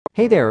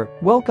Hey there,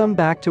 welcome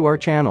back to our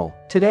channel.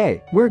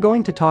 Today, we're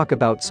going to talk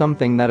about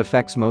something that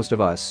affects most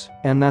of us,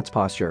 and that's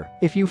posture.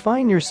 If you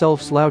find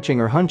yourself slouching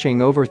or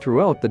hunching over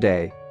throughout the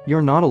day,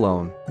 you're not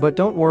alone. But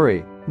don't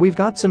worry, we've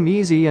got some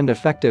easy and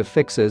effective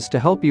fixes to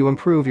help you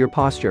improve your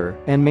posture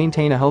and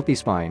maintain a healthy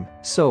spine.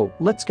 So,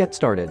 let's get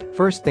started.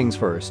 First things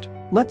first.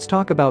 Let's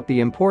talk about the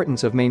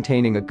importance of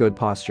maintaining a good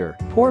posture.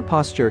 Poor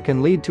posture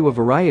can lead to a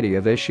variety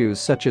of issues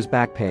such as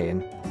back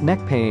pain, neck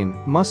pain,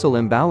 muscle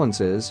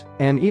imbalances,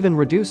 and even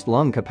reduced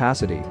lung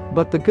capacity.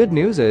 But the good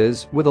news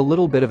is, with a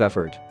little bit of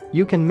effort,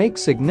 you can make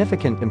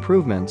significant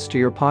improvements to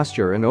your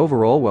posture and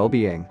overall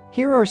well-being.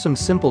 Here are some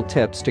simple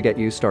tips to get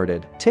you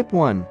started. Tip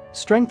 1.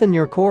 Strengthen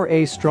your core.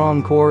 A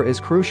strong core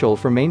is crucial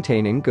for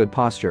maintaining good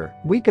posture.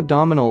 Weak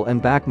abdominal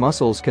and back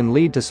muscles can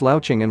lead to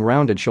slouching and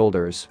rounded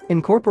shoulders.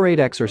 Incorporate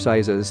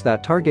exercises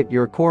that target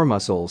your core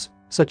muscles,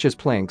 such as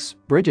planks,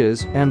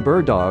 bridges, and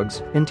bird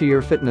dogs, into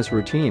your fitness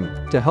routine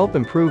to help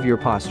improve your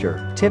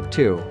posture. Tip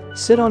 2.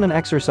 Sit on an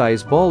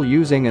exercise ball.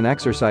 Using an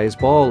exercise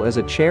ball as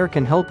a chair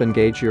can help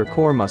engage your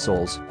core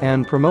muscles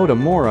and promote a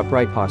more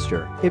upright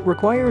posture. It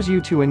requires you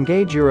to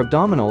engage your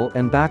abdominal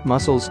and back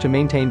muscles to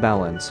maintain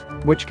balance,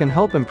 which can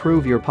help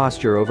improve your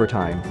posture over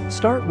time.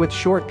 Start with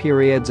short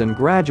periods and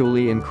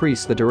gradually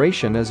increase the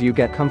duration as you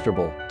get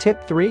comfortable.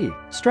 Tip 3.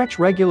 Stretch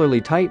regularly.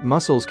 Tight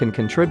muscles can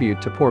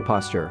contribute to poor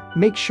posture.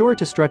 Make sure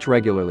to stretch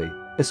regularly,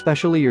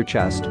 especially your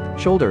chest,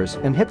 shoulders,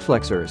 and hip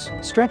flexors.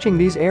 Stretching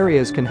these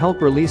areas can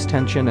help release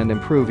tension and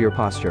improve your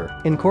posture.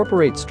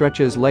 Incorporate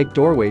stretches like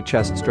doorway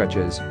chest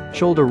stretches,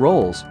 shoulder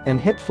rolls, and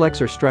hip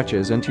flexor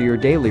stretches into your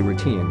daily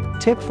routine.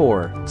 Tip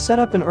 4. Set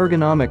up an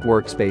ergonomic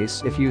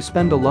workspace. If you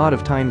spend a lot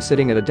of time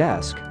sitting at a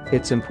desk,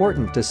 it's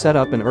important to set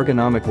up an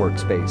ergonomic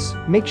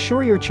workspace. Make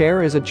sure your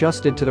chair is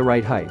adjusted to the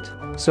right height,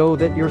 so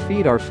that your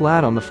feet are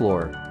flat on the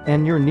floor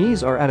and your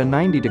knees are at a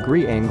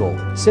 90-degree angle.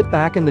 Sit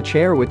back in the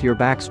chair with your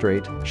back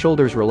straight,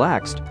 shoulders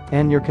relaxed,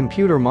 and your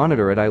computer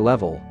monitor at eye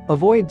level.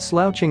 Avoid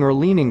slouching or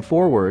leaning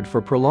forward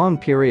for prolonged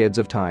periods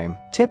of time.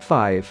 Tip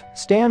 5.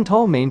 Stand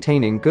tall.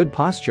 Maintaining good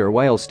posture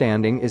while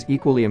standing is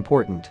equally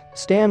important.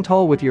 Stand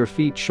tall with your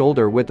feet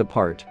shoulder width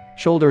apart,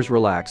 shoulders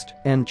relaxed,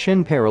 and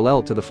chin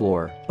parallel to the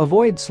floor.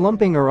 Avoid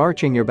slumping or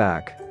arching your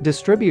back.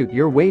 Distribute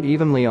your weight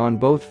evenly on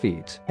both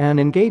feet and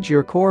engage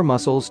your core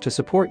muscles to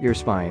support your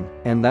spine.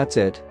 And that's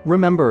it.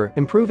 Remember,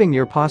 improving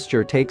your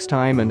posture takes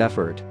time and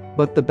effort,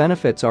 but the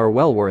benefits are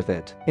well worth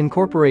it.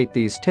 Incorporate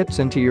these tips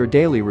into your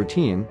daily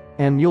routine,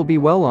 and you'll be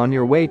well on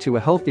your way to a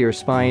healthier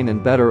spine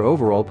and better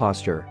overall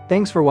posture.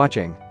 Thanks for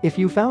watching. If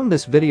you found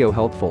this video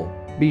helpful,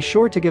 be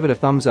sure to give it a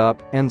thumbs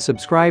up and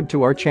subscribe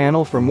to our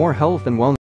channel for more health and wellness.